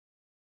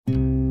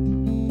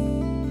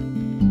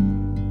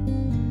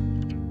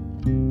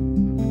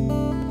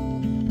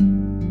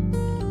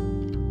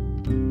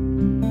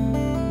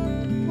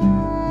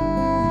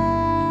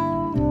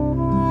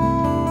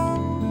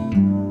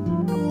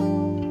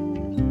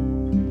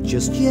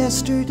Just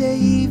yesterday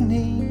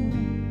evening,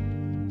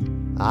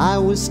 I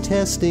was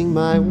testing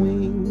my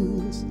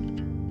wings.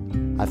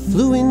 I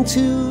flew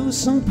into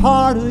some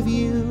part of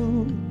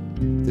you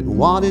that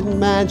wanted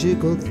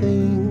magical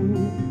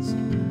things.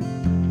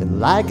 And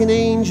like an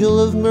angel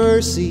of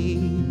mercy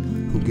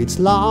who gets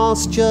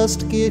lost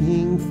just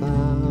getting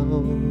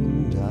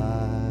found,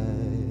 I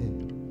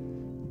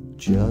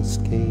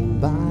just came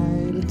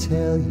by to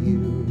tell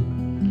you,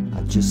 I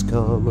just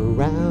come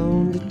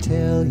around to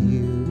tell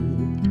you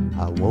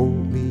I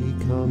won't be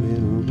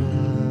coming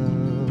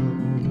around.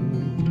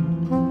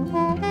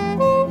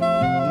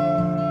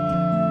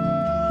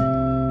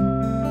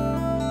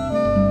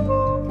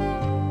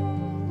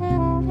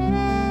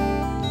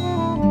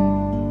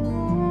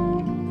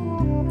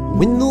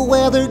 When the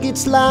weather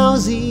gets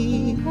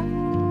lousy,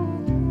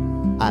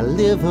 I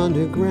live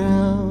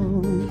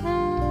underground,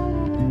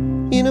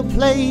 in a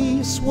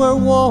place where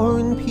war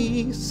and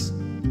peace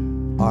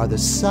are the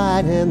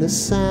sight and the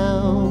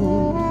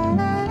sound.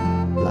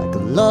 Like a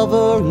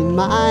lover in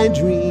my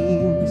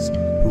dreams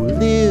who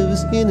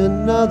lives in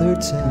another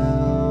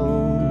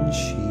town,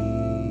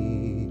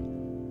 she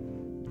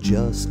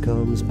just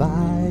comes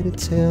by to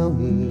tell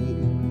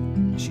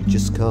me, she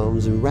just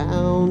comes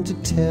around to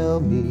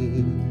tell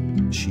me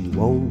she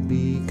won't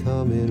be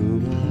coming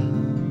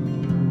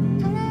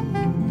around.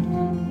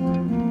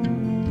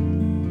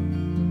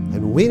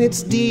 And when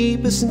it's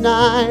deepest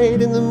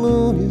night and the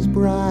moon is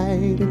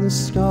bright and the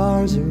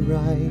stars are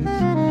right,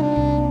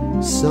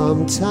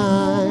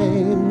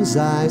 sometimes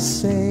I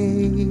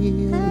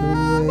sail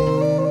away.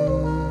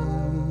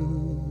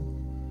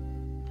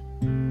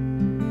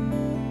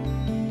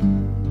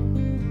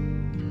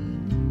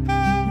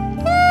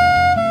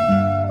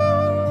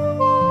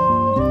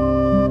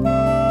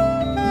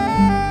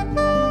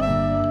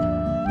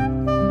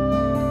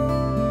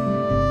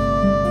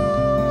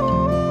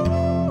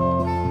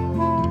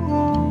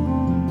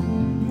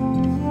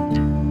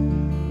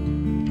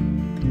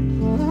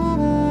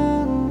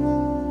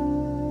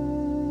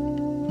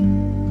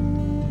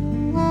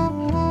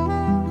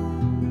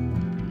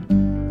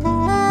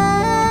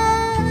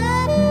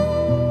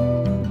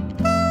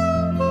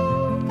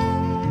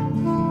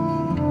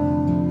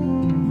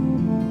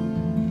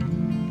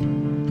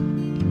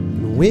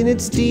 When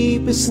it's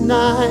deepest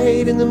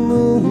night and the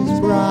moon is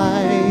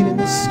bright and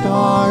the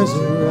stars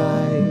are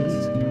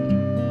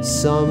right,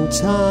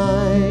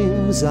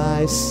 sometimes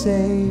I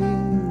sail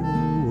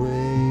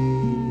away.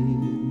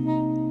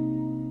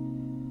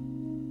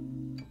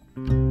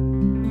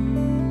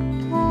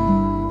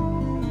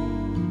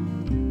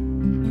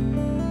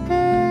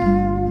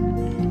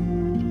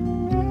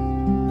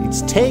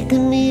 It's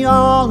taken me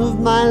all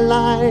of my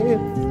life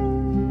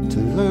to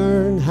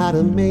learn how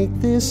to make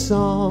this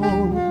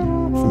song.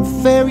 From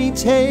fairy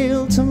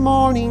tale to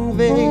morning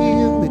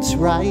veil, it's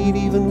right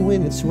even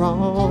when it's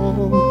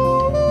wrong.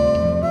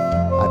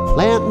 I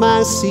plant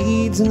my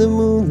seeds in the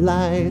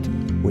moonlight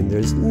when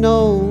there's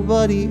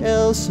nobody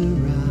else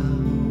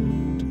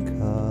around,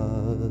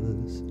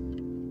 'cause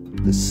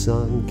the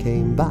sun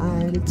came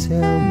by to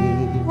tell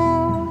me,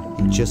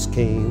 he just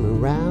came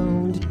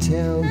around to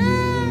tell me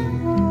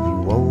he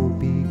won't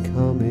be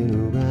coming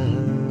around.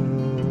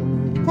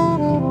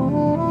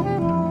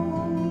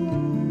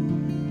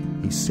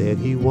 He said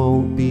he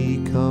won't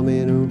be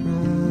coming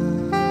around.